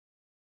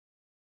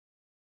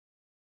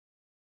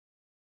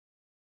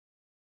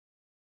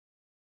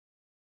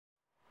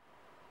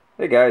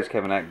Hey guys,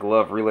 Kevin at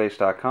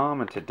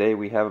GloveRelace.com, and today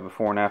we have a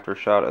before and after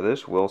shot of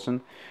this Wilson.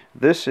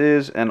 This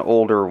is an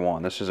older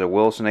one. This is a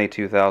Wilson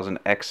A2000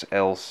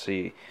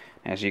 XLC.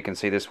 As you can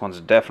see, this one's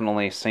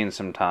definitely seen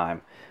some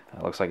time.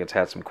 Looks like it's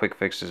had some quick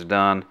fixes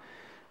done.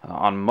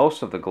 On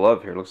most of the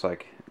glove here, it looks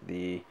like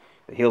the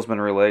heel's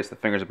been relaced, the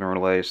fingers have been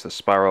relaced, the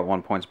spiral at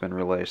one point's been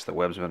relaced, the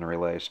web's been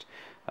relaced.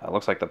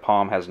 Looks like the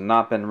palm has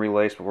not been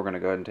relaced, but we're going to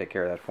go ahead and take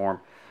care of that for him.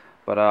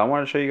 But I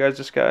wanted to show you guys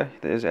this guy.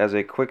 This is as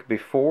a quick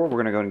before. We're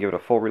going to go and give it a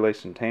full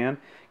relace and tan,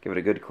 give it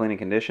a good cleaning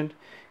condition,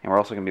 and we're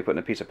also going to be putting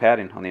a piece of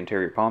padding on the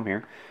interior palm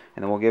here,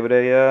 and then we'll give it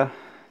a,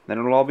 then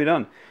it'll all be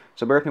done.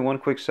 So bear with me one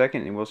quick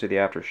second and we'll see the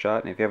after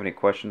shot. And if you have any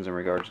questions in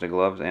regards to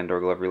gloves and or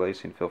glove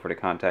relacing, feel free to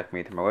contact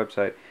me through my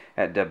website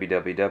at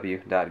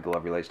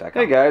www.GloveRelace.com.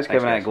 Hey guys,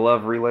 Kevin at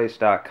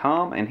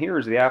GloveRelace.com, and here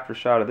is the after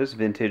shot of this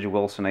vintage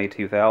Wilson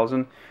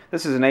A2000.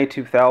 This is an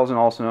A2000,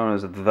 also known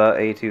as the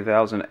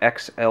A2000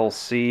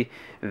 XLC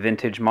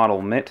vintage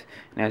model mitt.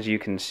 And as you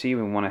can see,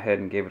 we went ahead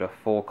and gave it a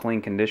full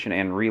clean condition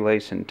and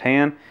relace and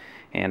tan.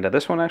 And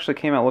this one actually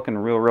came out looking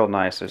real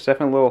nice. There's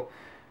definitely a little,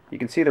 you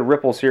can see the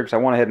ripples here because I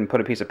went ahead and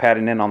put a piece of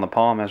padding in on the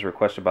palm as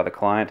requested by the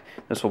client.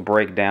 This will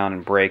break down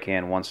and break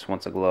in once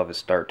the glove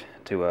is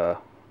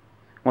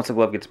once the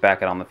glove gets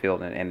back out on the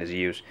field and is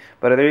used.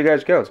 But there you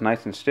guys go. It's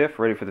nice and stiff,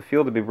 ready for the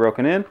field to be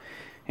broken in.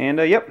 And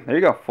yep, there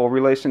you go, full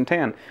relace and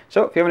tan.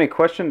 So if you have any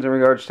questions in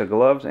regards to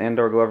gloves and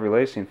or glove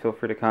relacing, feel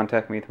free to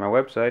contact me through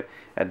my website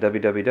at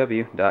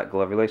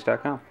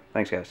www.gloverelace.com.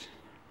 Thanks guys.